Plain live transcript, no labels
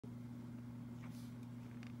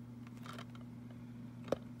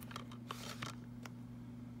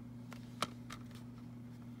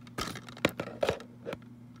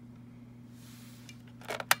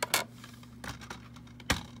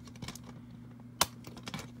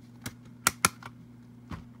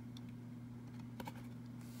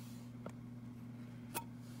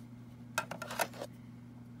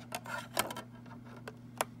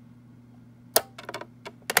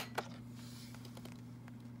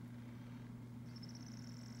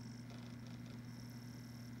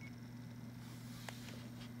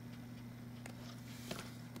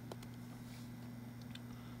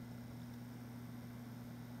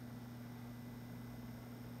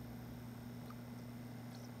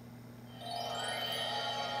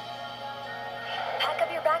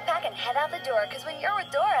and head out the door, because when you're with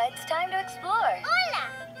Dora, it's time to explore. Hola,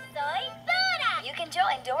 soy Dora. You can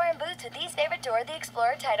join Dora and Boots with these favorite Dora the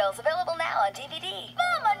Explorer titles, available now on DVD.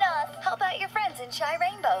 Vámonos. Help out your friends in Shy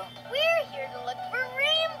Rainbow. We're here to look for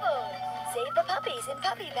rainbows. Save the puppies in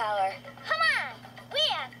Puppy Power. Come on, we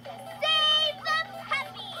have to save the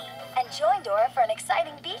puppies. And join Dora for an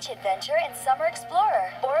exciting beach adventure in Summer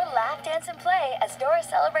Explorer. Or laugh, dance, and play as Dora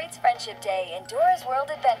celebrates Friendship Day in Dora's World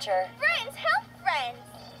Adventure. Friends help friends.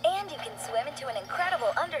 And you can swim into an incredible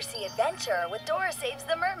undersea adventure with Dora Saves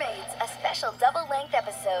the Mermaids, a special double-length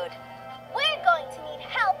episode. We're going to need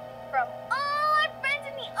help from all our friends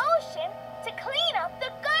in the ocean to clean up the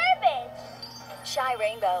garbage. Shy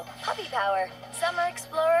Rainbow, Puppy Power, Summer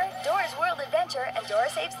Explorer, Dora's World Adventure, and Dora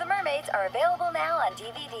Saves the Mermaids are available now on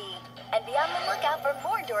DVD. And be on the lookout for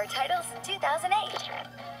more Dora titles in 2008.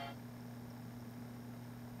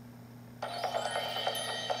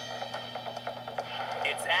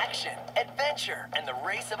 It's action, adventure, and the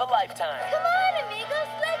race of a lifetime. Come on, amigos,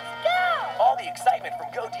 let's go! All the excitement from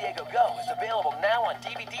Go Diego Go is available now on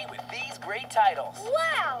DVD with these great titles.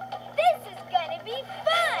 Wow, this is gonna be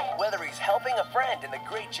fun! Whether he's helping a friend in the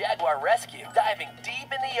Great Jaguar Rescue, diving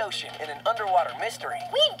deep in the ocean in an underwater mystery,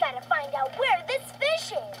 We've got to find out where this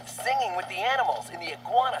fish is. singing with the animals in the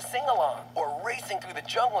Iguana Sing-Along, or racing through the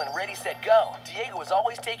jungle in Ready, Set, Go, Diego is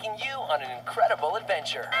always taking you on an incredible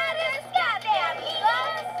adventure. Adelante,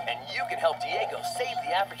 amigos! And you can help Diego save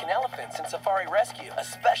the African elephants in Safari Rescue, a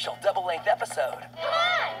special double-length episode. Come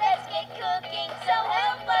on, let's get cooking, so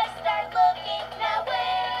help us start looking. Now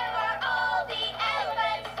where are all the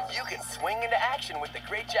elephants? You can swing into action with the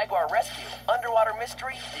Great Jaguar Rescue, Underwater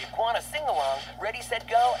Mystery, the Iguana Sing-Along, Ready, Set,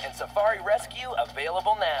 Go, and Safari Rescue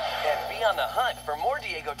available now. And be on the hunt for more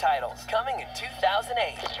Diego titles coming in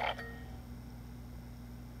 2008.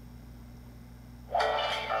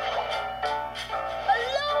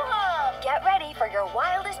 Aloha! Get ready for your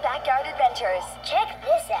wildest backyard adventures. Check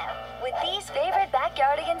this out. With these favorite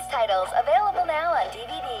Backyardigans titles available now on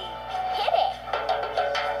DVD. Hit it!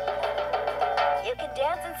 You can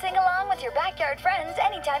dance and sing along with your backyard friends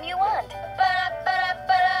anytime you want.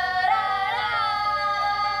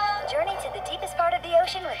 Ba-da-ba-da-ba-da-da. Journey to the deepest part of the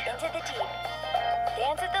ocean with Into the Deep.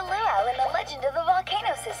 Dance at the luau in The Legend of the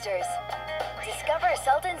Volcano Sisters. Discover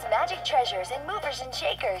Sultan's magic treasures in Movers and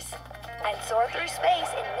Shakers. And soar through space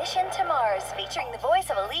in Mission to Mars, featuring the voice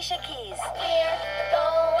of Alicia Keys. We're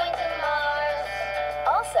going to Mars.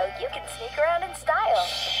 Also, you can sneak around in style.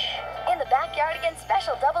 In the Backyardigans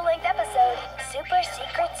special double-length episode, Super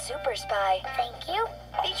Secret Super Spy. Thank you.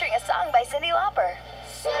 Featuring a song by Cyndi Lauper.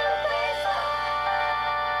 Super fun.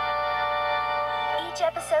 Each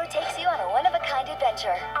episode takes you on a one-of-a-kind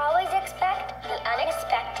adventure. Always expect the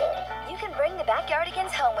unexpected. You can bring the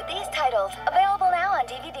Backyardigans home with these titles, available now on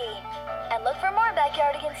DVD. And look for more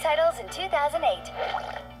Backyardigans titles in 2008.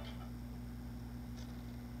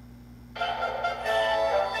 The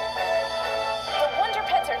Wonder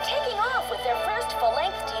Pets are taking off with their first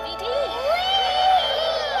full-length DVD.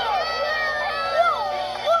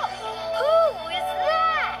 Who is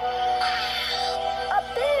that? Up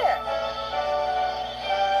there!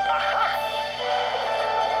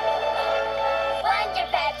 Wonder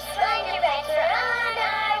Pets, we're on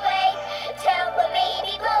our way to help a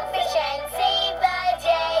baby blowfish and save the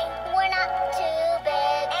day. We're not too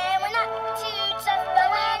big and we're not too tough, but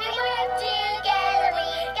when we work together, we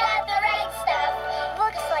got the right stuff.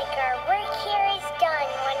 Looks like our work here is done,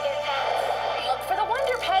 Wonder Pets. Look for the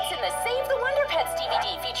Wonder Pets in the Save the Wonder Pets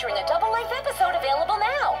DVD, featuring a double-length episode available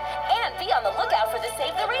now. And be on the lookout for the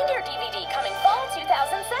Save the Reindeer DVD, coming fall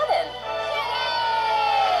 2007.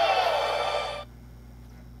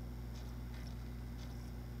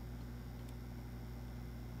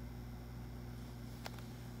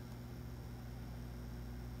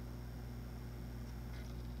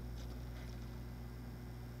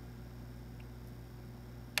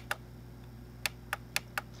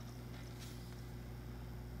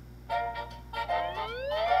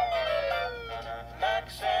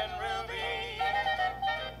 Max and Ruby.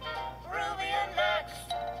 Ruby and Max.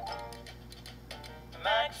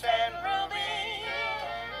 Max and Ruby.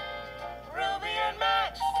 Ruby and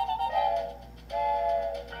Max.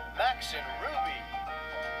 Max and Ruby.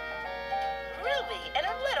 Ruby and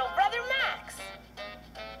her little brother Max.